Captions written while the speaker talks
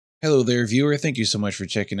Hello there, viewer. Thank you so much for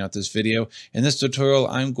checking out this video. In this tutorial,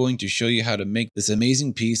 I'm going to show you how to make this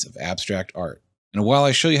amazing piece of abstract art. And while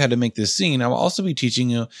I show you how to make this scene, I will also be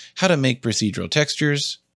teaching you how to make procedural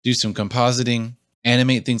textures, do some compositing,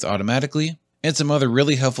 animate things automatically, and some other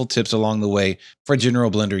really helpful tips along the way for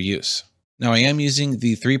general Blender use. Now I am using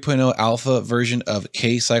the 3.0 alpha version of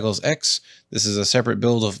K-Cycles-X. This is a separate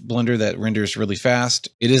build of Blender that renders really fast.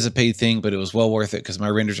 It is a paid thing, but it was well worth it because my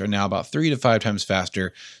renders are now about 3 to 5 times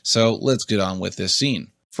faster. So let's get on with this scene.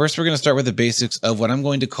 First, we're going to start with the basics of what I'm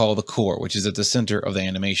going to call the core, which is at the center of the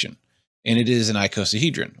animation. And it is an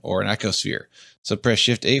icosahedron or an icosphere. So press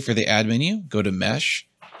Shift A for the add menu, go to Mesh,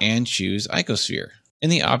 and choose Icosphere. In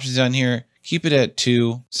the options down here, keep it at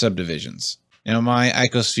 2 subdivisions. Now my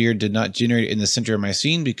icosphere did not generate in the center of my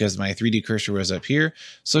scene because my 3D cursor was up here.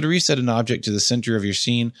 So to reset an object to the center of your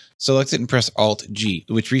scene, select it and press Alt-G,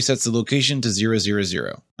 which resets the location to 0, 0,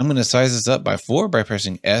 0. I'm going to size this up by 4 by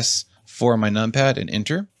pressing S4 on my numpad and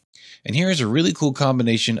enter. And here is a really cool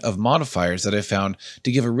combination of modifiers that I found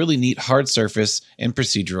to give a really neat hard surface and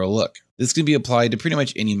procedural look. This can be applied to pretty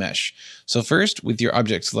much any mesh. So first, with your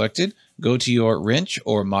object selected, go to your wrench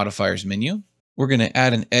or modifiers menu. We're going to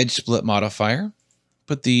add an edge split modifier,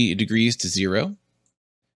 put the degrees to 0.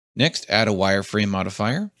 Next, add a wireframe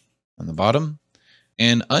modifier on the bottom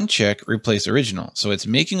and uncheck replace original. So it's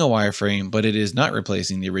making a wireframe, but it is not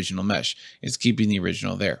replacing the original mesh. It's keeping the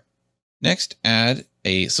original there. Next, add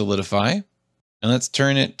a solidify and let's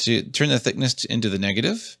turn the thickness into the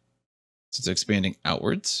negative. So it's expanding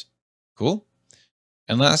outwards. Cool.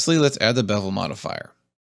 And lastly, let's add the bevel modifier.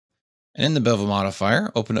 And in the bevel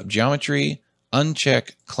modifier, open up geometry,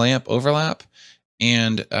 uncheck clamp overlap,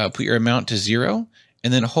 and put your amount to 0,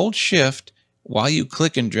 and then hold Shift while you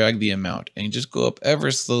click and drag the amount. And you just go up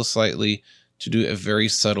ever so slightly to do a very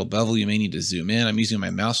subtle bevel. You may need to zoom in. I'm using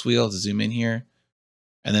my mouse wheel to zoom in here.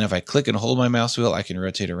 And then if I click and hold my mouse wheel, I can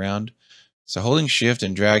rotate around. So holding Shift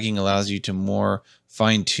and dragging allows you to more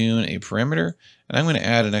fine tune a perimeter. And I'm going to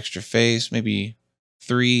add an extra face, maybe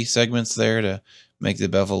 3 segments there to make the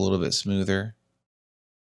bevel a little bit smoother.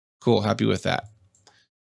 Cool, happy with that.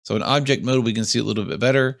 So in object mode, we can see a little bit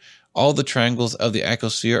better. All the triangles of the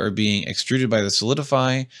icosphere are being extruded by the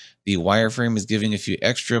solidify. The wireframe is giving a few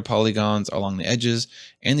extra polygons along the edges,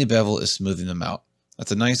 and the bevel is smoothing them out.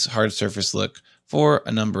 That's a nice hard surface look for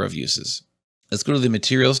a number of uses. Let's go to the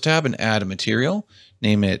materials tab and add a material.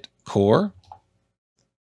 Name it core.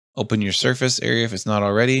 Open your surface area if it's not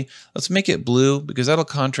already. Let's make it blue because that'll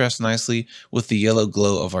contrast nicely with the yellow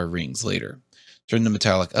glow of our rings later. Turn the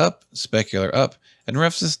metallic up, specular up, and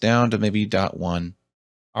rough this down to maybe 0.1.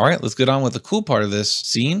 All right, let's get on with the cool part of this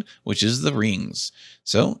scene, which is the rings.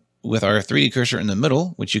 So with our 3D cursor in the middle,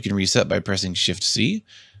 which you can reset by pressing Shift C,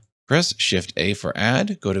 press Shift A for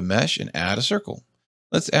add, go to mesh and add a circle.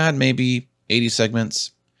 Let's add maybe 80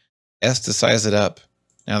 segments, S to size it up.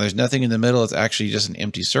 Now there's nothing in the middle, it's actually just an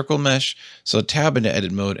empty circle mesh. So tab into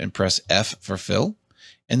edit mode and press F for fill,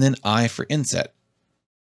 and then I for inset.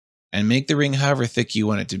 And make the ring however thick you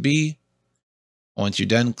want it to be. Once you're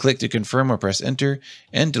done, click to confirm or press enter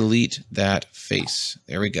and delete that face.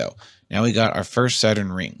 There we go. Now we got our first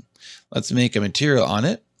Saturn ring. Let's make a material on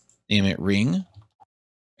it, name it ring.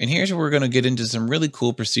 And here's where we're going to get into some really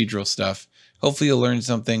cool procedural stuff. Hopefully you'll learn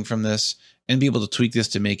something from this and be able to tweak this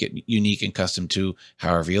to make it unique and custom to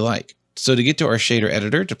however you like. So to get to our shader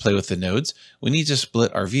editor to play with the nodes, we need to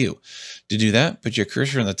split our view. To do that, put your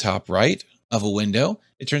cursor in the top right of a window.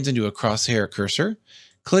 It turns into a crosshair cursor.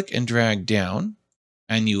 Click and drag down,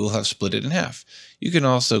 and you will have split it in half. You can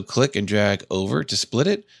also click and drag over to split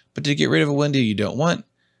it, but to get rid of a window you don't want,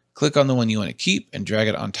 click on the one you want to keep and drag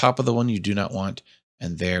it on top of the one you do not want.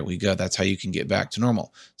 And there we go. That's how you can get back to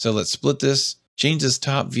normal. So let's split this, change this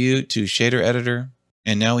top view to shader editor.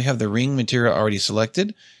 And now we have the ring material already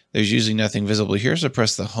selected. There's usually nothing visible here. So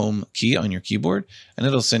press the home key on your keyboard and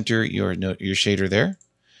it'll center your shader there.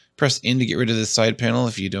 Press N to get rid of this side panel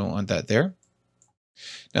if you don't want that there.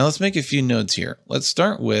 Now let's make a few nodes here. Let's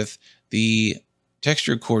start with the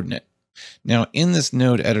texture coordinate. Now in this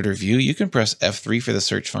node editor view, you can press F3 for the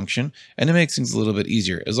search function and it makes things a little bit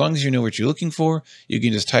easier. As long as you know what you're looking for, you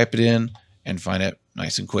can just type it in and find it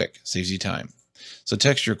nice and quick. Saves you time. So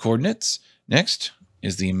texture coordinates. Next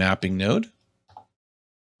is the mapping node.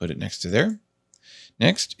 Put it next to there.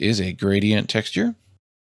 Next is a gradient texture.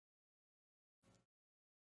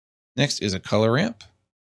 Next is a color ramp.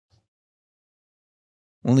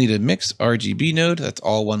 We'll need a mix RGB node. That's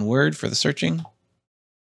all one word for the searching.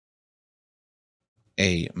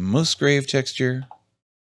 A Musgrave texture,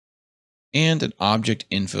 and an object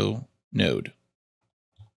info node.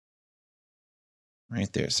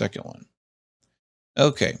 Right there, second one.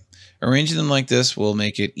 Okay, Arranging them like this will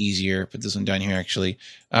make it easier. Put this one down here actually.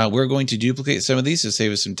 We're going to duplicate some of these to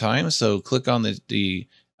save us some time. So click on the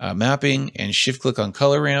mapping and shift click on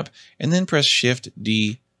color ramp and then press Shift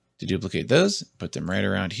D to duplicate those. Put them right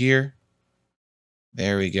around here.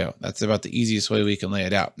 There we go. That's about the easiest way we can lay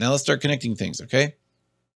it out. Now let's start connecting things, okay?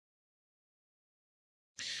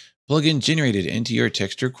 Plug in generated into your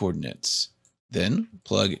texture coordinates. Then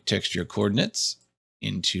plug texture coordinates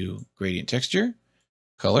into gradient texture,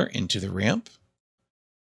 color into the ramp,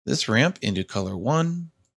 this ramp into color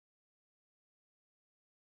 1,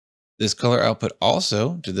 this color output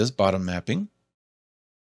also to this bottom mapping,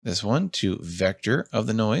 this one to vector of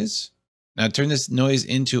the noise. Now turn this noise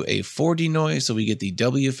into a 4D noise so we get the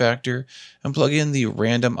W factor and plug in the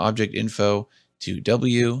random object info to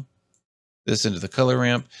W, this into the color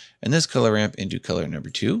ramp, and this color ramp into color number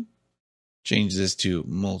 2. Change this to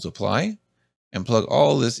multiply and plug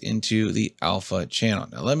all this into the alpha channel.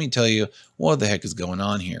 Now let me tell you what the heck is going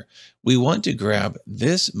on here. We want to grab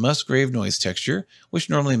this Musgrave noise texture, which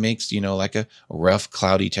normally makes, like a rough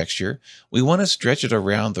cloudy texture. We want to stretch it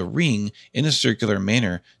around the ring in a circular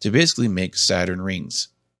manner to basically make Saturn rings.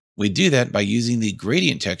 We do that by using the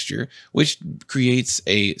gradient texture, which creates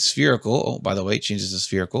a spherical, oh, by the way, it changes to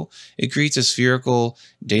spherical. It creates a spherical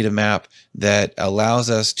data map that allows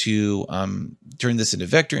us to turn this into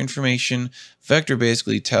vector information. Vector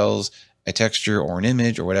basically tells a texture or an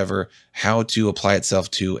image or whatever how to apply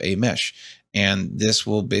itself to a mesh. And this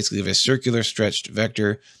will basically have a circular stretched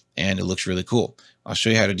vector, and it looks really cool. I'll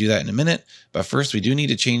show you how to do that in a minute, but first we do need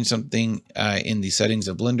to change something in the settings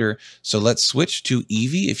of Blender. So let's switch to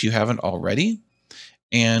Eevee if you haven't already,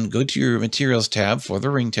 and go to your Materials tab for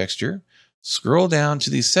the ring texture. Scroll down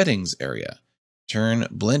to the Settings area. Turn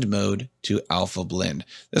Blend Mode to Alpha Blend.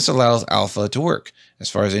 This allows Alpha to work. As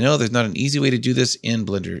far as I know, there's not an easy way to do this in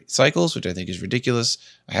Blender Cycles, which I think is ridiculous.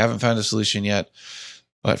 I haven't found a solution yet.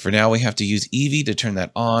 But for now, we have to use Eevee to turn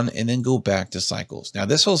that on and then go back to Cycles. Now,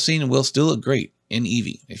 this whole scene will still look great in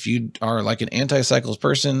Eevee. If you are like an anti-Cycles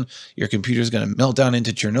person, your computer is going to melt down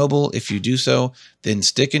into Chernobyl. If you do so, then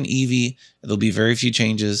stick in Eevee. There'll be very few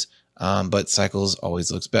changes, but Cycles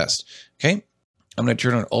always looks best. Okay, I'm going to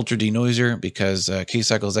turn on Ultra Denoiser because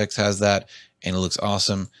K-Cycles X has that, and it looks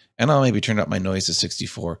awesome. And I'll maybe turn up my noise to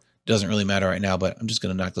 64. Doesn't really matter right now, but I'm just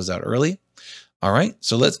going to knock those out early. All right,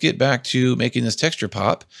 so let's get back to making this texture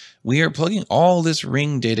pop. We are plugging all this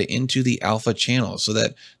ring data into the alpha channel so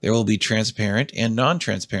that there will be transparent and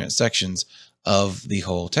non-transparent sections of the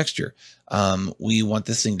whole texture. We want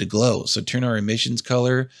this thing to glow, so turn our emissions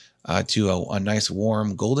color to a nice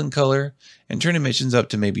warm golden color and turn emissions up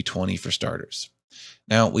to maybe 20 for starters.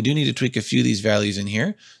 Now, we do need to tweak a few of these values in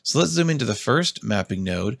here. So let's zoom into the first mapping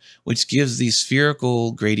node, which gives the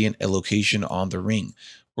spherical gradient a location on the ring.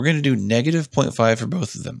 We're going to do -0.5 for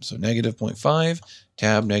both of them. So -0.5,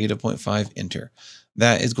 tab, -0.5, enter.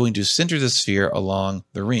 That is going to center the sphere along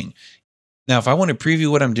the ring. Now, if I want to preview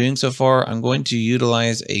what I'm doing so far, I'm going to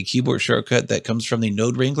utilize a keyboard shortcut that comes from the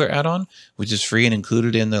Node Wrangler add-on, which is free and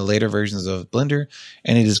included in the later versions of Blender.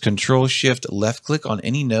 And it is Control-Shift left click on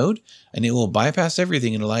any node, and it will bypass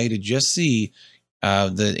everything and allow you to just see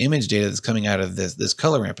the image data that's coming out of this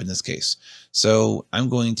color ramp in this case. So I'm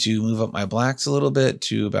going to move up my blacks a little bit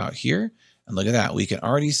to about here. And look at that. We can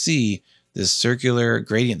already see this circular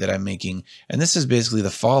gradient that I'm making. And this is basically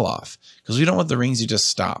the fall off because we don't want the rings to just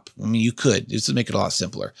stop. I mean, you could just to make it a lot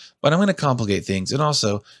simpler, but I'm going to complicate things and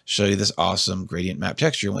also show you this awesome gradient map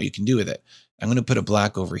texture and what you can do with it. I'm going to put a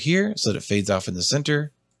black over here so that it fades off in the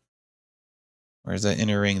center. Where's that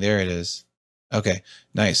inner ring? There it is. Okay,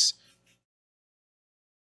 nice.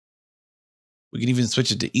 We can even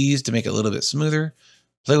switch it to ease to make it a little bit smoother.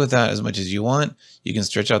 Play with that as much as you want. You can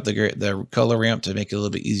stretch out the color ramp to make it a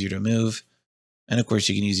little bit easier to move. And of course,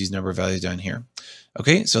 you can use these number values down here.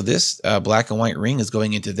 Okay, so this black and white ring is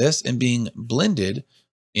going into this and being blended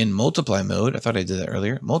in multiply mode. I thought I did that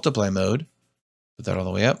earlier. Multiply mode, put that all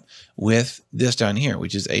the way up, with this down here,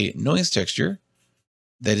 which is a noise texture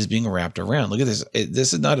that is being wrapped around. Look at this.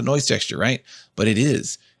 This is not a noise texture, right? But it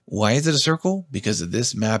is. Why is it a circle? Because of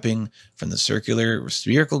this mapping from the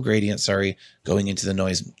spherical gradient, going into the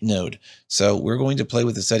noise node. So we're going to play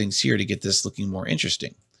with the settings here to get this looking more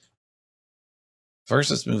interesting. First,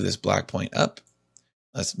 let's move this black point up.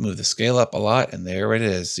 Let's move the scale up a lot, and there it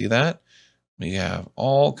is. See that? We have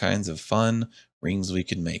all kinds of fun rings we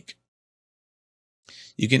can make.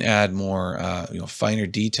 You can add more finer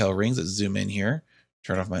detail rings. Let's zoom in here.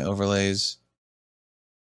 Turn off my overlays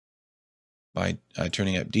by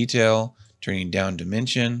turning up detail, turning down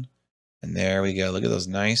dimension, and there we go. Look at those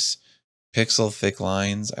nice pixel thick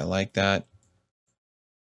lines. I like that.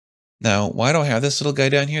 Now, why do I have this little guy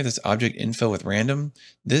down here, this object info with random?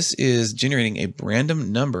 This is generating a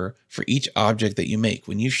random number for each object that you make.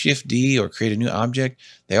 When you shift D or create a new object,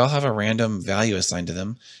 they all have a random value assigned to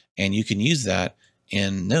them, and you can use that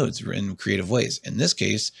in nodes in creative ways. In this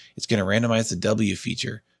case, it's going to randomize the W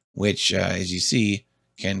feature, which, as you see,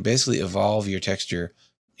 can basically evolve your texture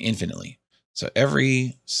infinitely. So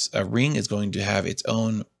every ring is going to have its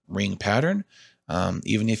own ring pattern,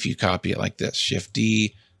 even if you copy it like this, Shift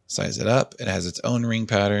D, size it up, it has its own ring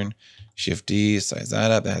pattern. Shift D, size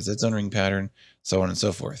that up, it has its own ring pattern, so on and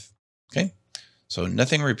so forth. Okay, so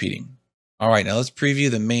nothing repeating. All right, now let's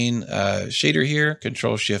preview the main shader here.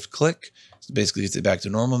 Control Shift click. So basically gets it back to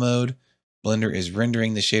normal mode. Blender is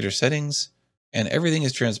rendering the shader settings, and everything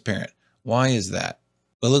is transparent. Why is that?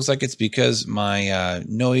 Well, it looks like it's because my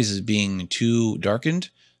noise is being too darkened.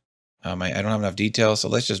 I don't have enough detail, so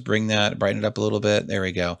let's just bring that, brighten it up a little bit. There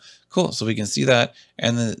we go. Cool. So we can see that.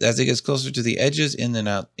 And then as it gets closer to the edges,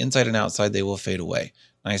 inside and outside, they will fade away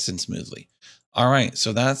nice and smoothly. All right.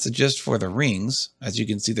 So that's the gist for the rings. As you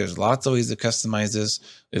can see, there's lots of ways to customize this.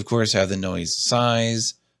 We, of course, have the noise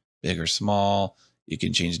size, big or small. You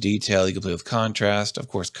can change detail. You can play with contrast, of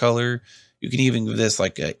course, color. You can even give this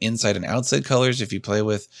like inside and outside colors if you play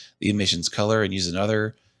with the emissions color and use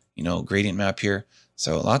another, gradient map here.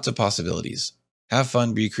 So lots of possibilities. Have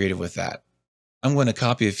fun, be creative with that. I'm going to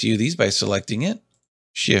copy a few of these by selecting it.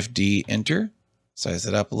 Shift D, enter, size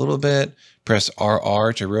it up a little bit, press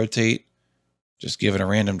RR to rotate, just give it a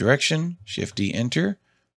random direction, Shift D, enter,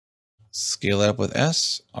 scale it up with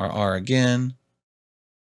S, RR again,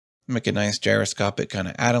 make a nice gyroscopic kind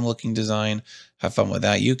of atom looking design. Have fun with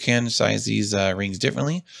that. You can size these rings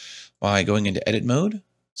differently by going into edit mode,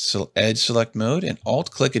 edge select mode, and alt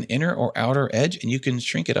click an inner or outer edge, and you can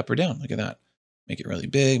shrink it up or down. Look at that. Make it really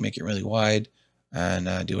big, make it really wide,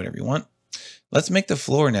 and do whatever you want. Let's make the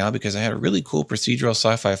floor now, because I had a really cool procedural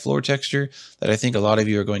sci-fi floor texture that I think a lot of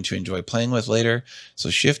you are going to enjoy playing with later. So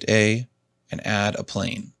Shift A and add a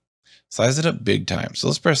plane. Size it up big time. So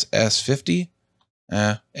let's press S50,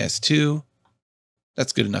 S2.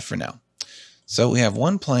 That's good enough for now. So we have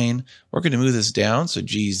one plane. We're going to move this down. So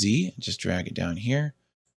GZ, just drag it down here.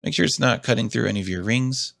 Make sure it's not cutting through any of your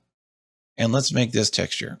rings. And let's make this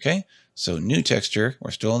texture, okay? So new texture,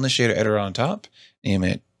 we're still in the shader editor on top. Name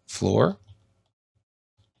it floor.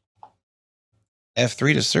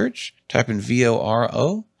 F3 to search, type in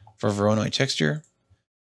VORO for Voronoi texture.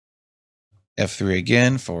 F3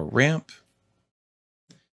 again for ramp.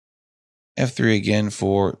 F3 again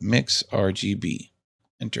for mix RGB.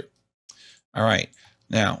 Enter. All right.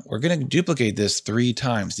 Now we're going to duplicate this 3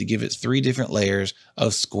 times to give it 3 different layers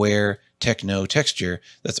of square techno texture.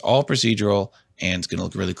 That's all procedural and it's going to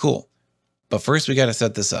look really cool. But first we got to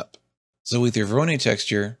set this up. So with your Voronoi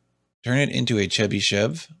texture, turn it into a chubby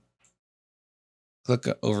chev. Click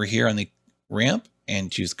over here on the ramp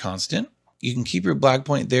and choose constant. You can keep your black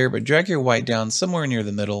point there, but drag your white down somewhere near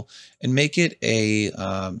the middle and make it a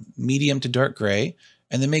medium to dark gray.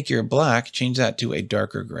 And then make your black, change that to a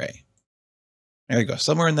darker gray. There you go,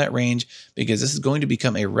 somewhere in that range, because this is going to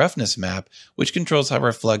become a roughness map, which controls how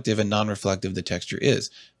reflective and non-reflective the texture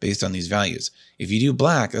is based on these values. If you do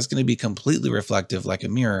black, that's going to be completely reflective like a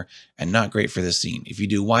mirror and not great for this scene. If you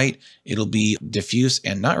do white, it'll be diffuse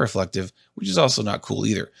and not reflective, which is also not cool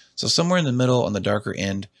either. So somewhere in the middle on the darker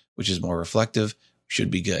end, which is more reflective,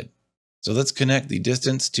 should be good. So let's connect the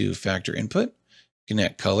distance to factor input,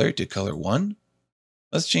 connect color to color 1.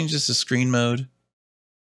 Let's change this to screen mode.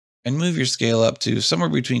 And move your scale up to somewhere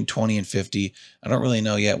between 20 and 50. I don't really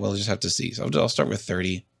know yet. We'll just have to see. So I'll start with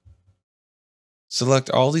 30.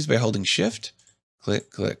 Select all these by holding Shift.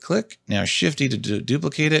 Click, click, click. Now Shift D to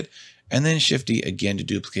duplicate it. And then Shift D again to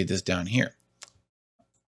duplicate this down here.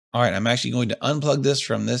 All right, I'm actually going to unplug this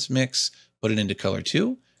from this mix, put it into color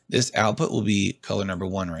 2. This output will be color number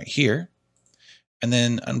 1 right here. And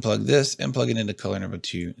then unplug this and plug it into color number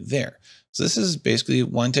 2 there. So this is basically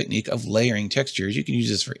one technique of layering textures. You can use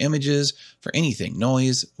this for images, for anything,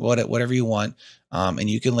 noise, whatever you want. And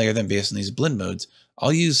you can layer them based on these blend modes.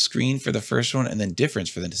 I'll use screen for the first one and then difference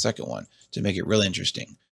for the second one to make it really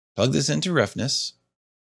interesting. Plug this into roughness.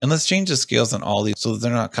 And let's change the scales on all these so that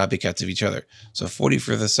they're not copycats of each other. So 40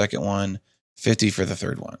 for the second one, 50 for the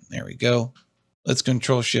third one. There we go. Let's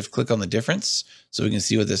Control Shift click on the difference so we can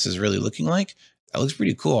see what this is really looking like. That looks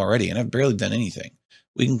pretty cool already, and I've barely done anything.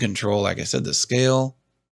 We can control, like I said, the scale,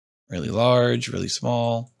 really large, really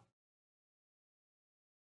small.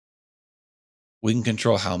 We can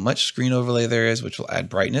control how much screen overlay there is, which will add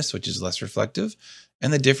brightness, which is less reflective.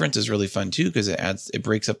 And the difference is really fun too, because it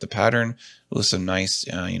breaks up the pattern with some nice,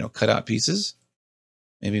 cutout pieces.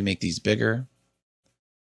 Maybe make these bigger.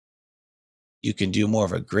 You can do more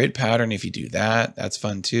of a grid pattern if you do that. That's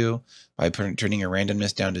fun too, by turning your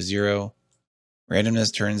randomness down to 0.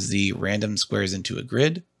 Randomness turns the random squares into a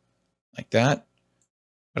grid, like that.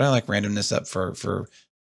 But I like randomness up for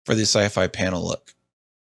the sci-fi panel look.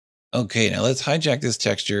 Okay, now let's hijack this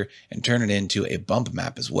texture and turn it into a bump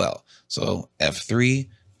map as well. So F3,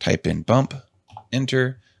 type in bump,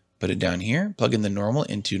 enter, put it down here, plug in the normal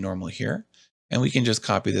into normal here, and we can just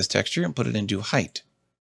copy this texture and put it into height.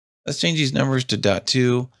 Let's change these numbers to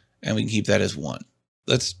 .2, and we can keep that as 1.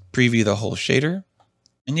 Let's preview the whole shader,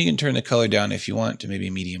 and you can turn the color down if you want to maybe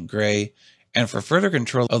medium gray. And for further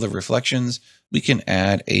control of the reflections, we can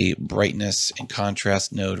add a brightness and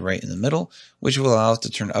contrast node right in the middle, which will allow us to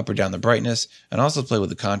turn up or down the brightness and also play with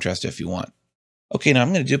the contrast if you want. Okay, now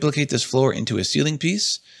I'm going to duplicate this floor into a ceiling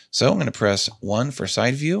piece. So I'm going to press 1 for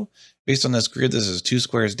side view. Based on this grid, this is 2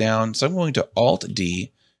 squares down. So I'm going to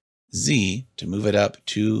Alt-D, Z to move it up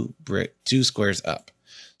 2 squares up.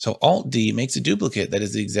 So Alt-D makes a duplicate that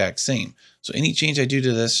is the exact same. So any change I do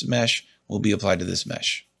to this mesh will be applied to this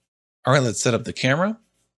mesh. All right, let's set up the camera.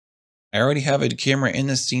 I already have a camera in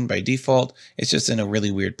this scene by default. It's just in a really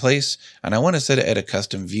weird place, and I want to set it at a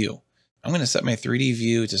custom view. I'm going to set my 3D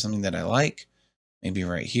view to something that I like, maybe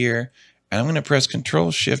right here, and I'm going to press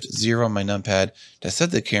Ctrl-Shift-0 on my numpad to set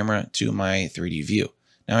the camera to my 3D view.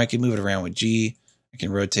 Now I can move it around with G, I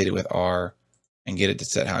can rotate it with R, and get it to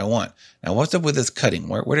set how I want. Now what's up with this cutting?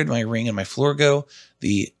 Where did my ring and my floor go?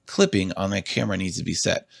 The clipping on my camera needs to be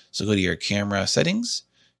set. So go to your camera settings,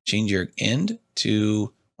 change your end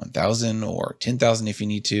to 1000 or 10,000 if you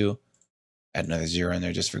need to. Add another 0 in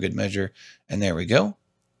there just for good measure. And there we go.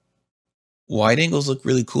 Wide angles look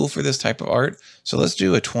really cool for this type of art. So let's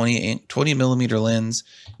do a 20 millimeter lens,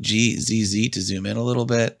 GZZ to zoom in a little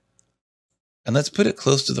bit. And let's put it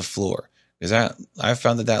close to the floor, because I've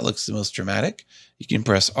found that looks the most dramatic. You can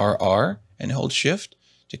press RR and hold Shift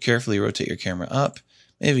to carefully rotate your camera up.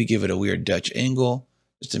 Maybe give it a weird Dutch angle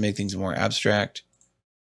just to make things more abstract.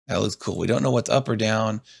 That looks cool. We don't know what's up or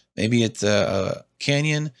down. Maybe it's a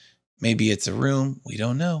canyon. Maybe it's a room. We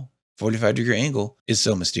don't know. 45-degree angle is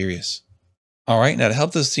so mysterious. All right, now to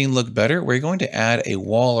help this scene look better, we're going to add a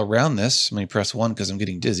wall around this. Let me press 1 because I'm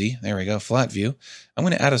getting dizzy. There we go, flat view. I'm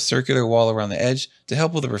going to add a circular wall around the edge to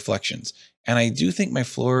help with the reflections. And I do think my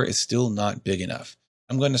floor is still not big enough.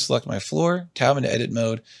 I'm going to select my floor, tab into edit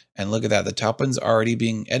mode, and look at that. The top one's already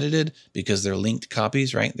being edited because they're linked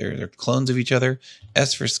copies, right? They're clones of each other.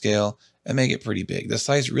 S for scale, and make it pretty big. The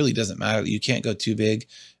size really doesn't matter. You can't go too big.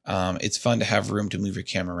 It's fun to have room to move your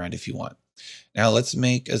camera around if you want. Now let's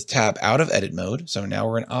make a tab out of edit mode. So now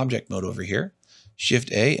we're in object mode over here.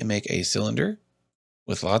 Shift A and make a cylinder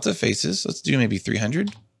with lots of faces. Let's do maybe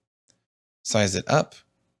 300. Size it up.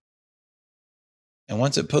 And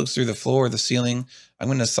once it pokes through the floor or the ceiling, I'm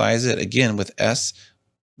going to size it again with S,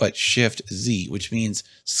 but Shift Z, which means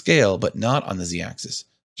scale, but not on the Z axis,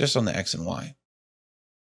 just on the X and Y.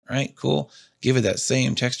 All right, cool. Give it that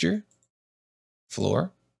same texture.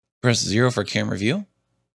 Floor. Press 0 for camera view.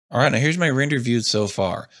 All right, now here's my render view so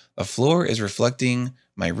far. The floor is reflecting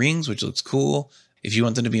my rings, which looks cool. If you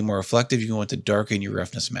want them to be more reflective, you can want to darken your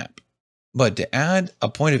roughness map. But to add a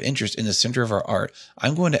point of interest in the center of our art,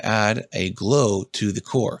 I'm going to add a glow to the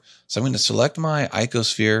core. So I'm going to select my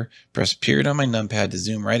icosphere, press period on my numpad to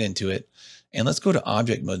zoom right into it. And let's go to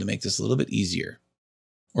object mode to make this a little bit easier.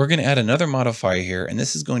 We're going to add another modifier here, and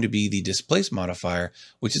this is going to be the displace modifier,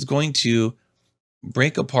 which is going to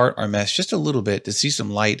break apart our mesh just a little bit to see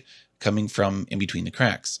some light coming from in between the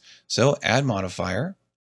cracks. So add modifier,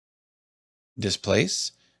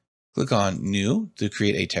 displace, click on new to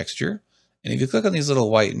create a texture. And if you click on these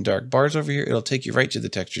little white and dark bars over here, it'll take you right to the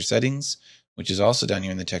texture settings, which is also down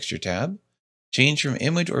here in the texture tab. Change from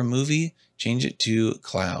image or movie, change it to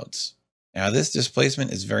clouds. Now this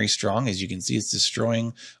displacement is very strong. As you can see, it's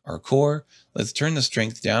destroying our core. Let's turn the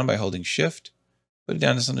strength down by holding Shift, put it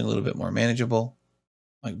down to something a little bit more manageable,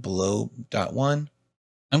 like below 0.1.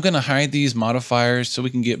 I'm going to hide these modifiers so we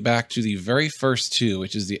can get back to the very first two,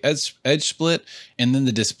 which is the edge split and then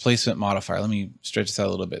the displacement modifier. Let me stretch this out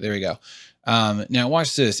a little bit. There we go. Now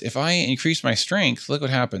watch this. If I increase my strength, look what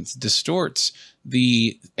happens. Distorts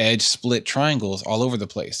the edge split triangles all over the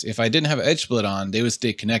place. If I didn't have an edge split on, they would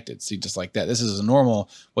stay connected. See, just like that. This is a normal,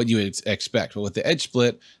 what you would expect. But with the edge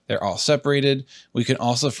split, they're all separated. We can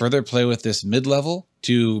also further play with this mid-level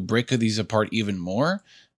to break these apart even more.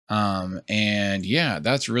 And yeah,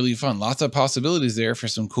 that's really fun. Lots of possibilities there for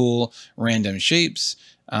some cool random shapes.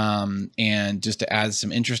 And just to add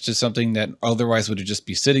some interest to something that otherwise would just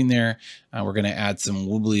be sitting there, we're going to add some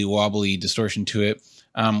wibbly wobbly distortion to it.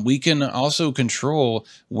 we can also control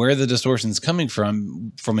where the distortion is coming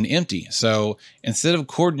from an empty. So instead of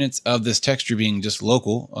coordinates of this texture being just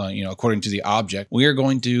local, according to the object, we are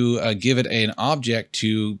going to give it an object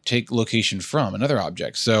to take location from another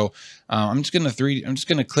object. So I'm just going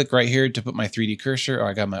to click right here to put my 3D cursor. Oh,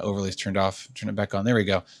 I got my overlays turned off. Turn it back on. There we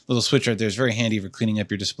go. Little switch right there is very handy for cleaning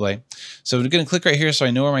up your display. So I'm going to click right here so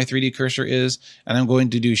I know where my 3D cursor is, and I'm going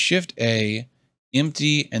to do Shift A,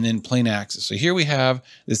 empty, and then plane axis. So here we have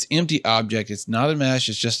this empty object. It's not a mesh,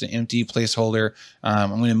 it's just an empty placeholder. I'm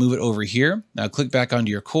going to move it over here. Now click back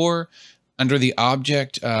onto your core. Under the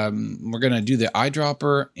object, we're going to do the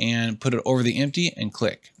eyedropper and put it over the empty and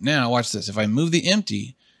click. Now watch this. If I move the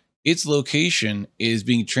empty, its location is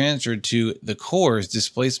being transferred to the core's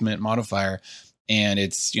displacement modifier, and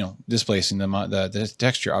it's, displacing the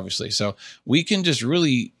texture, obviously. So we can just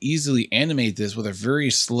really easily animate this with a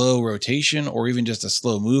very slow rotation, or even just a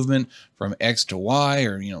slow movement from X to Y,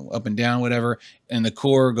 or, up and down, whatever. And the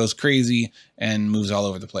core goes crazy and moves all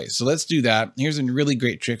over the place. So let's do that. Here's a really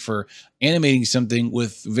great trick for animating something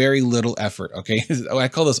with very little effort. Okay. I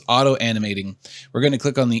call this auto animating. We're going to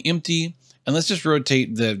click on the empty, and let's just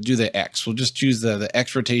rotate do the X. We'll just choose the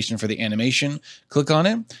X rotation for the animation. Click on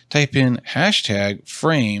it, type in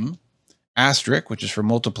 #frame asterisk, which is for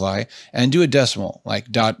multiply, and do a decimal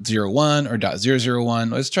like 0.01 or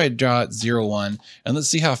 0.001. Let's try 0.01, and let's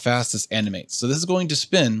see how fast this animates. So this is going to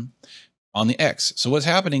spin on the X. So what's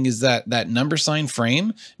happening is that number sign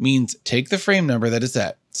frame means take the frame number that is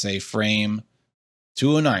at, say, frame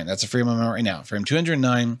 209. That's a frame I'm at right now. Frame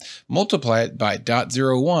 209, multiply it by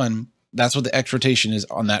 0.01. That's what the X rotation is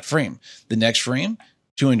on that frame. The next frame,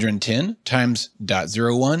 210 times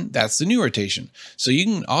 0.01, that's the new rotation. So you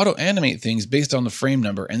can auto animate things based on the frame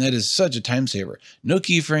number, and that is such a time saver. No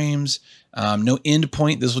keyframes, no end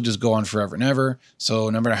point. This will just go on forever and ever. So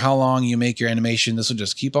no matter how long you make your animation, this will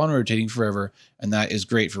just keep on rotating forever. And that is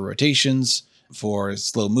great for rotations, for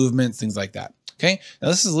slow movements, things like that. Okay, now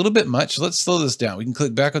this is a little bit much. Let's slow this down. We can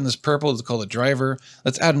click back on this purple. It's called a driver.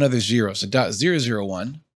 Let's add another 0. So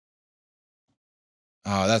 0.001.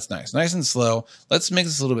 Oh, that's nice. Nice and slow. Let's make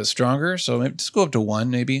this a little bit stronger. So maybe just go up to 1,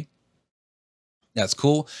 maybe. That's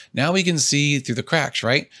cool. Now we can see through the cracks,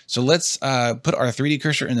 right? So let's put our 3D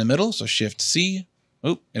cursor in the middle. So Shift C.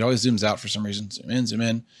 Oh, it always zooms out for some reason. Zoom in, zoom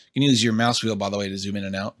in. You can use your mouse wheel, by the way, to zoom in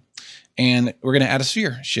and out. And we're going to add a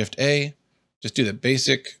sphere. Shift A. Just do the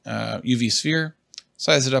basic UV sphere.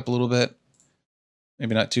 Size it up a little bit.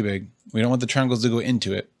 Maybe not too big. We don't want the triangles to go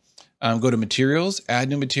into it. Go to materials, add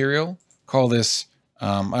new material. Call this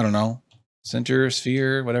I don't know, center,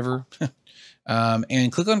 sphere, whatever.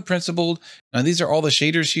 And click on principled. Now these are all the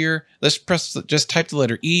shaders here. Let's just type the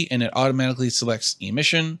letter E, and it automatically selects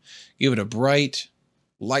emission. Give it a bright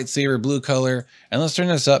lightsaber blue color. And let's turn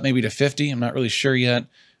this up maybe to 50. I'm not really sure yet.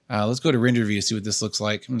 Let's go to render view, see what this looks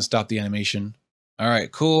like. I'm gonna stop the animation. All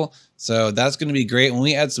right, cool. So that's gonna be great. When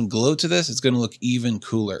we add some glow to this, it's gonna look even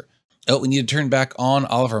cooler. Oh, we need to turn back on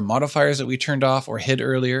all of our modifiers that we turned off or hid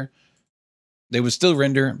earlier. They would still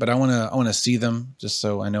render, but I want to see them just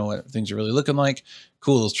so I know what things are really looking like.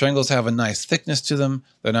 Cool, those triangles have a nice thickness to them.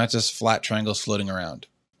 They're not just flat triangles floating around.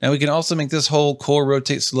 Now we can also make this whole core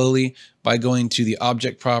rotate slowly by going to the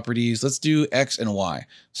object properties. Let's do X and Y.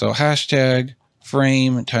 So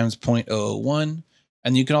 #frame times 0.001.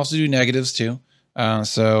 And you can also do negatives too.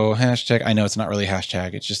 So hashtag, I know it's not really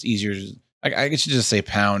hashtag. It's just easier. I should just say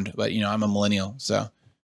pound, but I'm a millennial, so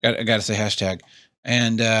I got to say hashtag.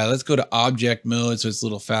 And let's go to object mode so it's a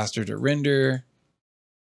little faster to render.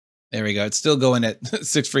 There we go. It's still going at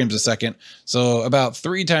 6 frames a second. So about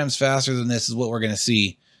 3 times faster than this is what we're going to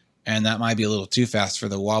see. And that might be a little too fast for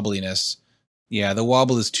the wobbliness. Yeah, the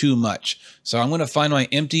wobble is too much. So I'm going to find my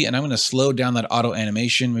empty, and I'm going to slow down that auto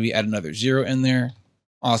animation, maybe add another 0 in there.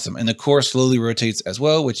 Awesome. And the core slowly rotates as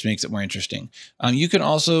well, which makes it more interesting. You can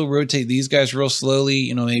also rotate these guys real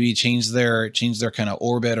slowly, maybe change their kind of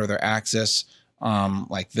orbit or their axis.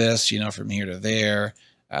 Like this, from here to there.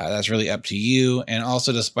 That's really up to you. And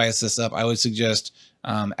also to spice this up, I would suggest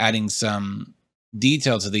adding some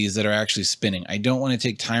detail to these that are actually spinning. I don't want to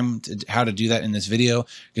take time to how to do that in this video,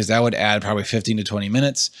 because that would add probably 15 to 20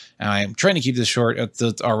 minutes. And I'm trying to keep this short.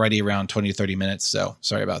 It's already around 20 to 30 minutes. So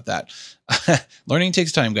sorry about that. Learning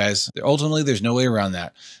takes time, guys. Ultimately, there's no way around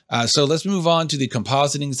that. So let's move on to the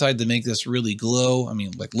compositing side to make this really glow. I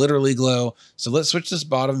mean, like literally glow. So let's switch this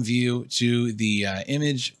bottom view to the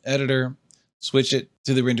image editor, switch it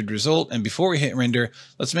to the rendered result. And before we hit render,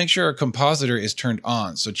 let's make sure our compositor is turned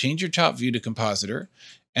on. So change your top view to compositor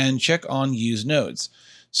and check on use nodes.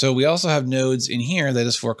 So we also have nodes in here that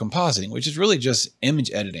is for compositing, which is really just image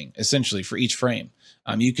editing, essentially, for each frame.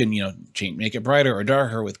 You can, make it brighter or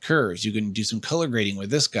darker with curves. You can do some color grading with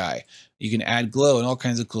this guy. You can add glow and all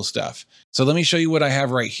kinds of cool stuff. So let me show you what I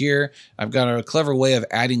have right here. I've got a clever way of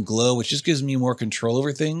adding glow, which just gives me more control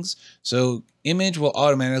over things. So image will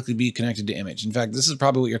automatically be connected to image. In fact, this is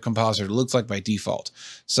probably what your compositor looks like by default.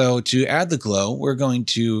 So to add the glow, we're going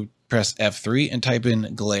to press F3 and type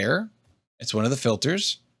in glare. It's one of the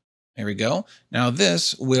filters. There we go. Now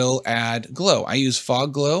this will add glow. I use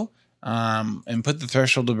fog glow. And put the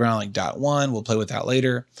threshold around like 0.1. We'll play with that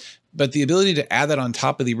later. But the ability to add that on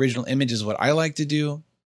top of the original image is what I like to do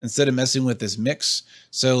instead of messing with this mix.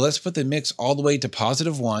 So let's put the mix all the way to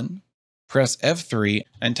 +1, press F3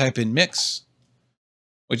 and type in mix,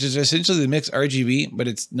 which is essentially the mix RGB, but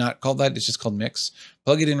it's not called that. It's just called mix.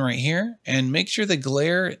 Plug it in right here and make sure the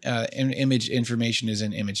glare image information is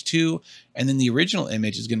in image 2. And then the original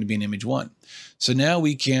image is going to be in image 1. So now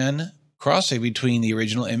we can crossfade between the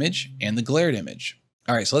original image and the glared image.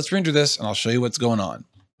 All right, so let's render this and I'll show you what's going on.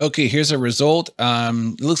 Okay, here's a result.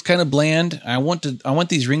 It looks kind of bland. I want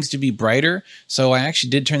these rings to be brighter, so I actually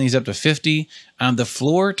did turn these up to 50. The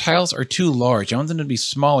floor tiles are too large. I want them to be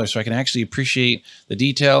smaller so I can actually appreciate the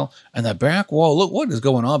detail. And the back wall, look what is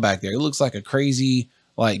going on back there. It looks like a crazy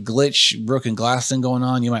like glitch, broken glass thing going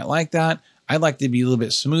on. You might like that. I'd like to be a little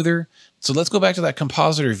bit smoother. So let's go back to that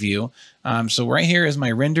compositor view. So right here is my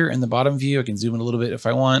render in the bottom view. I can zoom in a little bit if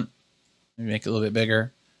I want. Maybe make it a little bit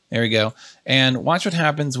bigger. There we go. And watch what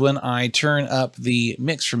happens when I turn up the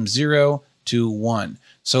mix from 0 to 1.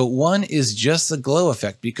 So 1 is just the glow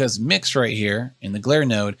effect because mix right here in the glare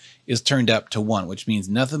node is turned up to 1, which means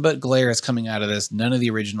nothing but glare is coming out of this, none of the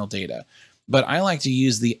original data. But I like to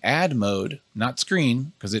use the add mode, not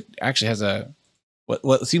screen, because it actually has a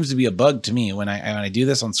what seems to be a bug to me when I do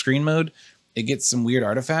this on screen mode, it gets some weird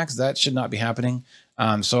artifacts. That should not be happening.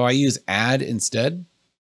 So I use add instead.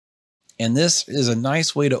 And this is a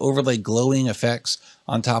nice way to overlay glowing effects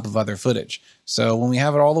on top of other footage. So when we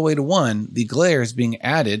have it all the way to 1, the glare is being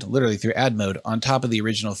added literally through add mode on top of the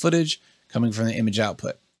original footage coming from the image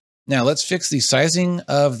output. Now let's fix the sizing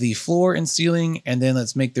of the floor and ceiling, and then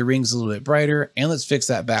let's make the rings a little bit brighter, and let's fix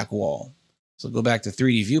that back wall. So go back to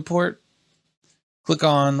 3D viewport. Click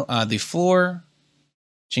on the floor,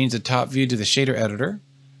 change the top view to the shader editor,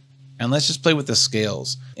 and let's just play with the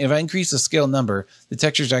scales. If I increase the scale number, the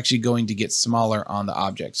texture is actually going to get smaller on the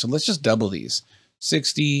object. So let's just double these.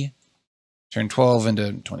 60, turn 12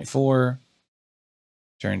 into 24,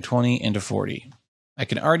 turn 20 into 40. I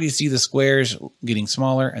can already see the squares getting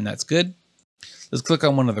smaller, and that's good. Let's click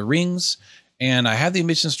on one of the rings, and I have the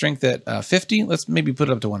emission strength at 50. Let's maybe put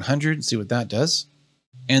it up to 100 and see what that does.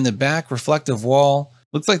 And the back reflective wall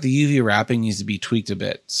looks like the UV wrapping needs to be tweaked a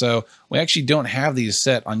bit. So we actually don't have these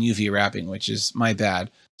set on UV wrapping, which is my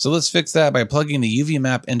bad. So let's fix that by plugging the UV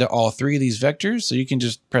map into all 3 of these vectors. So you can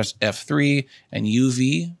just press F3 and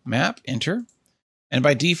UV map, enter. And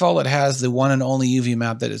by default, it has the one and only UV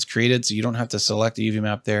map that is created. So you don't have to select the UV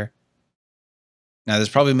map there. Now this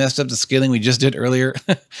probably messed up the scaling we just did earlier.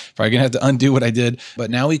 Probably gonna have to undo what I did.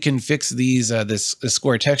 But now we can fix these this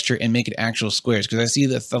square texture and make it actual squares, because I see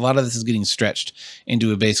that a lot of this is getting stretched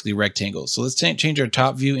into a basically rectangle. So let's change our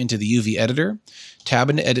top view into the UV editor,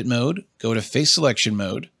 tab into edit mode, go to face selection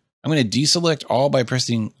mode. I'm going to deselect all by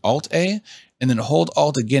pressing Alt A, and then hold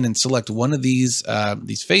Alt again and select one of these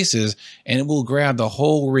faces, and it will grab the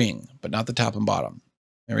whole ring, but not the top and bottom.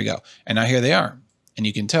 There we go. And now here they are. And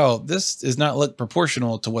you can tell this does not look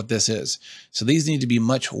proportional to what this is. So these need to be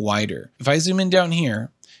much wider. If I zoom in down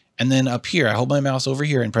here and then up here, I hold my mouse over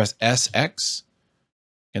here and press SX,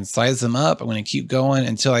 and size them up. I'm going to keep going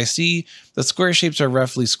until I see the square shapes are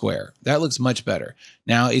roughly square. That looks much better.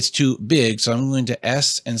 Now it's too big, so I'm going to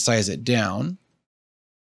S and size it down.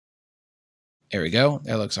 There we go.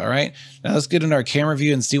 That looks all right. Now let's get in our camera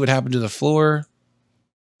view and see what happened to the floor.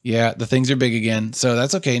 Yeah, the things are big again, so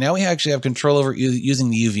that's okay. Now we actually have control over using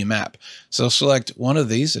the UV map. So select one of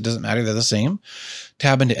these. It doesn't matter, they're the same.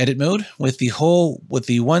 Tab into edit mode with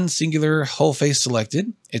the one singular whole face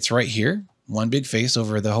selected. It's right here, one big face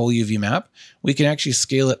over the whole UV map. We can actually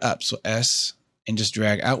scale it up. So S and just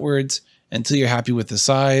drag outwards until you're happy with the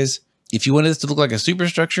size. If you wanted this to look like a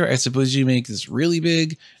superstructure, I suppose you make this really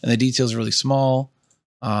big and the details really small.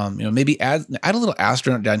 Maybe add a little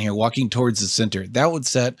astronaut down here walking towards the center. That would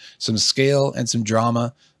set some scale and some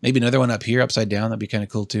drama. Maybe another one up here upside down. That'd be kind of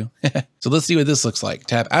cool too. So let's see what this looks like.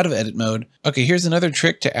 Tap out of edit mode. Okay, here's another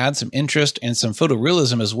trick to add some interest and some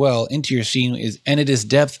photorealism as well into your scene, and it is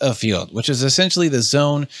depth of field, which is essentially the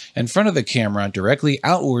zone in front of the camera directly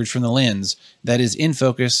outwards from the lens that is in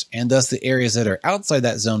focus, and thus the areas that are outside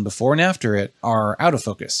that zone before and after it are out of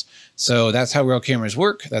focus. So that's how real cameras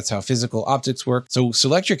work. That's how physical optics work. So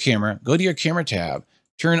select your camera, go to your camera tab,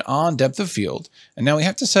 turn on depth of field, and now we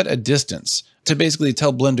have to set a distance to basically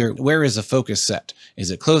tell Blender where is the focus set.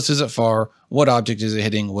 Is it close? Is it far? What object is it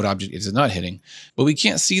hitting? What object is it not hitting? But we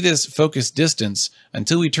can't see this focus distance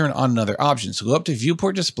until we turn on another option. So go up to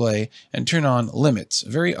Viewport Display and turn on Limits. A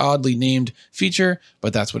very oddly named feature,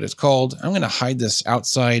 but that's what it's called. I'm going to hide this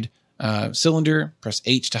outside cylinder. Press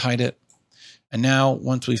H to hide it. And now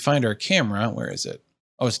once we find our camera, where is it?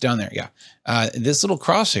 Oh, it's down there. Yeah. This little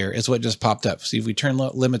crosshair is what just popped up. See, if we turn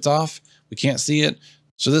limits off, we can't see it.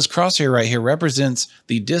 So this crosshair right here represents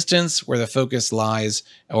the distance where the focus lies,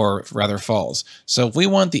 or rather falls. So if we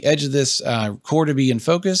want the edge of this core to be in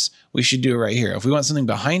focus, we should do it right here. If we want something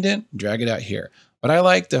behind it, drag it out here. But I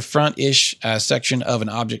like the front-ish section of an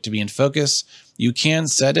object to be in focus. You can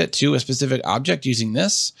set it to a specific object using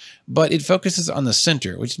this, but it focuses on the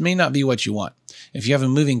center, which may not be what you want. If you have a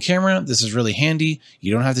moving camera, this is really handy.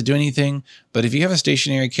 You don't have to do anything. But if you have a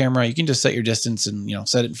stationary camera, you can just set your distance and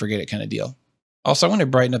set it and forget it kind of deal. Also, I want to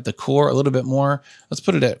brighten up the core a little bit more. Let's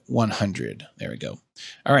put it at 100. There we go.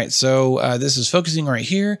 All right, so this is focusing right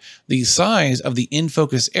here. The size of the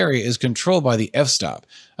in-focus area is controlled by the f-stop.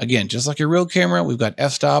 Again, just like a real camera, we've got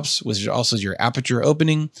f-stops, which also is your aperture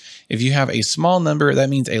opening. If you have a small number, that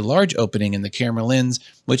means a large opening in the camera lens,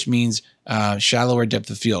 which means shallower depth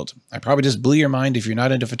of field. I probably just blew your mind. If you're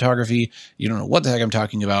not into photography, you don't know what the heck I'm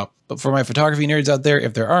talking about. But for my photography nerds out there,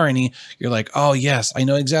 if there are any, you're like, oh yes, I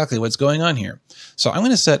know exactly what's going on here. So I'm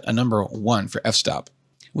going to set a number 1 for f-stop,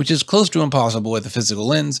 which is close to impossible with a physical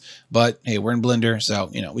lens, but hey, we're in Blender, so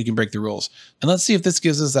we can break the rules. And let's see if this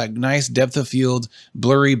gives us that nice depth of field,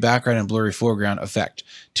 blurry background and blurry foreground effect.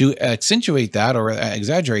 To accentuate that or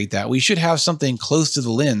exaggerate that, we should have something close to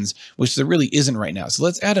the lens, which there really isn't right now. So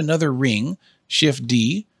let's add another ring, Shift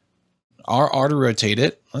D, R to rotate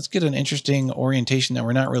it. Let's get an interesting orientation that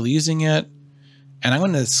we're not really using yet. And I'm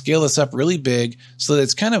going to scale this up really big so that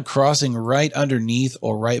it's kind of crossing right underneath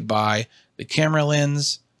or right by the camera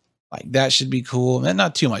lens. Like that should be cool. And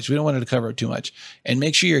not too much. We don't want it to cover it too much. And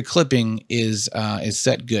make sure your clipping is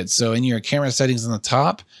set good. So in your camera settings on the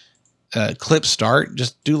top, clip start,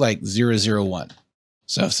 just do like 001.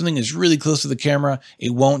 So if something is really close to the camera,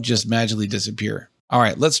 it won't just magically disappear. All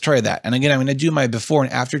right, let's try that. And again, I'm going to do my before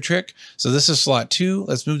and after trick. So this is slot 2.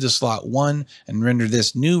 Let's move to slot 1 and render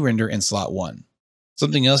this new render in slot 1.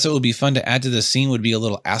 Something else that would be fun to add to the scene would be a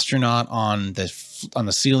little astronaut on the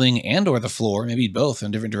ceiling and or the floor, maybe both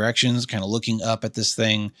in different directions, kind of looking up at this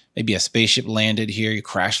thing. Maybe a spaceship landed here, you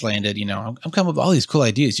crash landed, I'm coming up with all these cool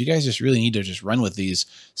ideas. You guys just really need to just run with these.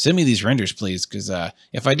 Send me these renders, please, because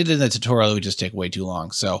if I did it in the tutorial, it would just take way too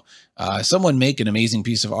long. So someone make an amazing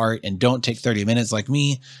piece of art and don't take 30 minutes like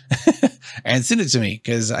me and send it to me,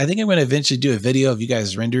 because I think I'm going to eventually do a video of you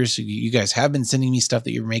guys' renders. So you guys have been sending me stuff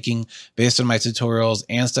that you're making based on my tutorials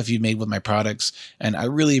and stuff you've made with my products. And I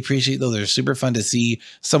really appreciate those. They're super fun to see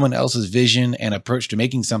someone else's vision and approach to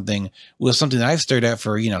making something with something that I've stared at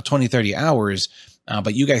for, 20, 30 hours.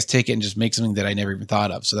 But you guys take it and just make something that I never even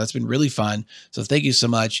thought of. So that's been really fun. So thank you so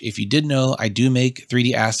much. If you did know, I do make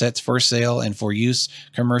 3D assets for sale and for use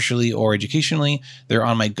commercially or educationally. They're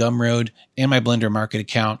on my Gumroad and my Blender Market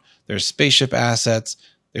account. There's spaceship assets.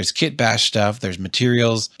 There's kit bash stuff. There's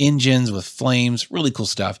materials, engines with flames, really cool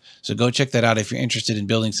stuff. So go check that out if you're interested in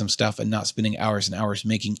building some stuff and not spending hours and hours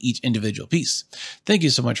making each individual piece. Thank you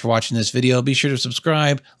so much for watching this video. Be sure to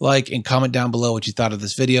subscribe, like, and comment down below what you thought of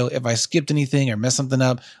this video. If I skipped anything or messed something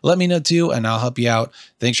up, let me know too, and I'll help you out.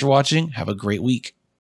 Thanks for watching. Have a great week.